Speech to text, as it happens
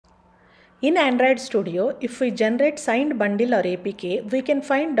In Android Studio, if we generate signed bundle or APK, we can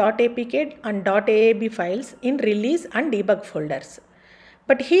find .apk and .aab files in release and debug folders.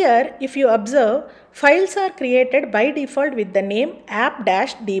 But here, if you observe, files are created by default with the name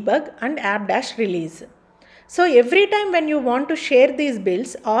app-debug and app-release. So every time when you want to share these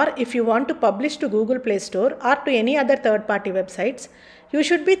builds, or if you want to publish to Google Play Store or to any other third-party websites, you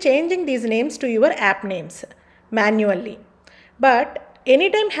should be changing these names to your app names manually. But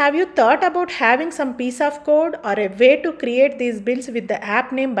anytime have you thought about having some piece of code or a way to create these builds with the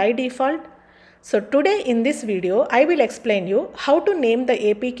app name by default? So today in this video, I will explain you how to name the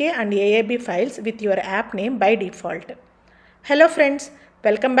APK and AAB files with your app name by default. Hello friends,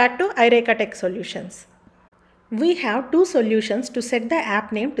 welcome back to iRekha Tech Solutions. We have two solutions to set the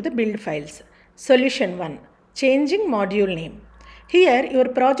app name to the build files. Solution 1. Changing module name. Here your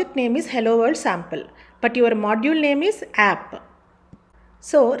project name is Hello World Sample, but your module name is app.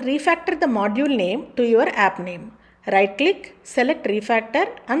 So refactor the module name to your app name. Right click, select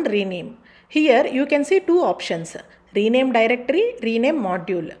refactor and rename. Here you can see two options, rename directory, rename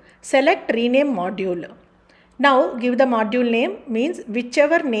module. Select rename module. Now give the module name, means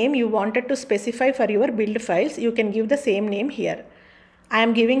whichever name you wanted to specify for your build files, you can give the same name here. I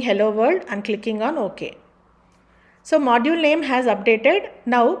am giving Hello World and clicking on OK. So module name has updated.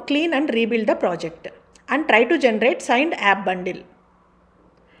 Now clean and rebuild the project and try to generate signed app bundle.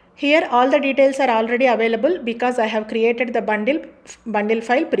 Here all the details are already available because I have created the bundle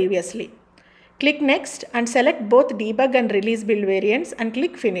file previously. Click Next and select both debug and release build variants and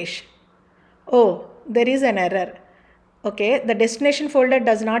click Finish. Oh, there is an error. Okay, the destination folder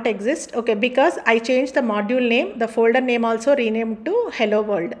does not exist. Okay, because I changed the module name, the folder name also renamed to Hello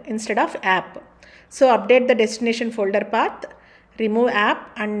World instead of app. So update the destination folder path, remove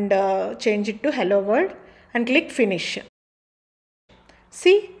app and change it to Hello World and click Finish.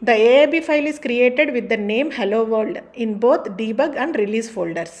 See, the AAB file is created with the name Hello World in both debug and release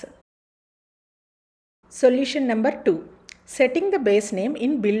folders. Solution number 2. Setting the base name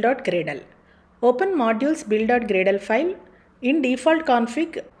in build.gradle. Open modules build.gradle file. In default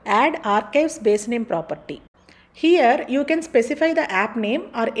config, add archives base name property. Here you can specify the app name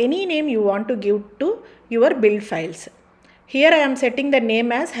or any name you want to give to your build files. Here I am setting the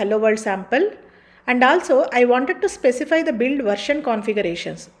name as Hello World Sample, and also I wanted to specify the build version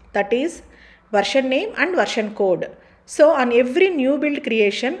configurations, that is version name and version code. So on every new build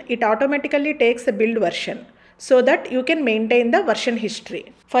creation, it automatically takes the build version so that you can maintain the version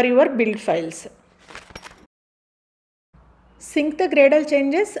history for your build files. Sync the Gradle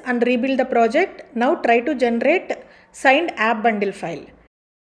changes and rebuild the project. Now try to generate signed app bundle file.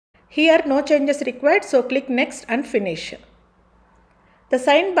 Here no changes required, so click Next and Finish. The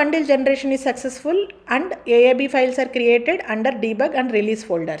signed bundle generation is successful and AAB files are created under debug and release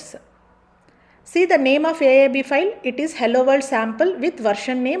folders. See the name of AAB file, it is Hello World Sample with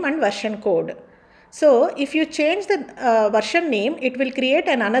version name and version code. So if you change the version name, it will create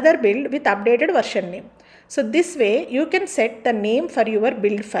another build with updated version name. So this way you can set the name for your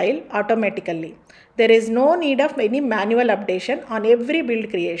build file automatically. There is no need of any manual updation on every build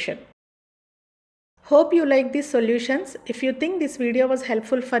creation. Hope you like these solutions. If you think this video was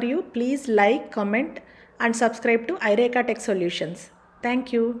helpful for you, please like, comment and subscribe to iRekha Tech Solutions.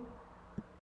 Thank you.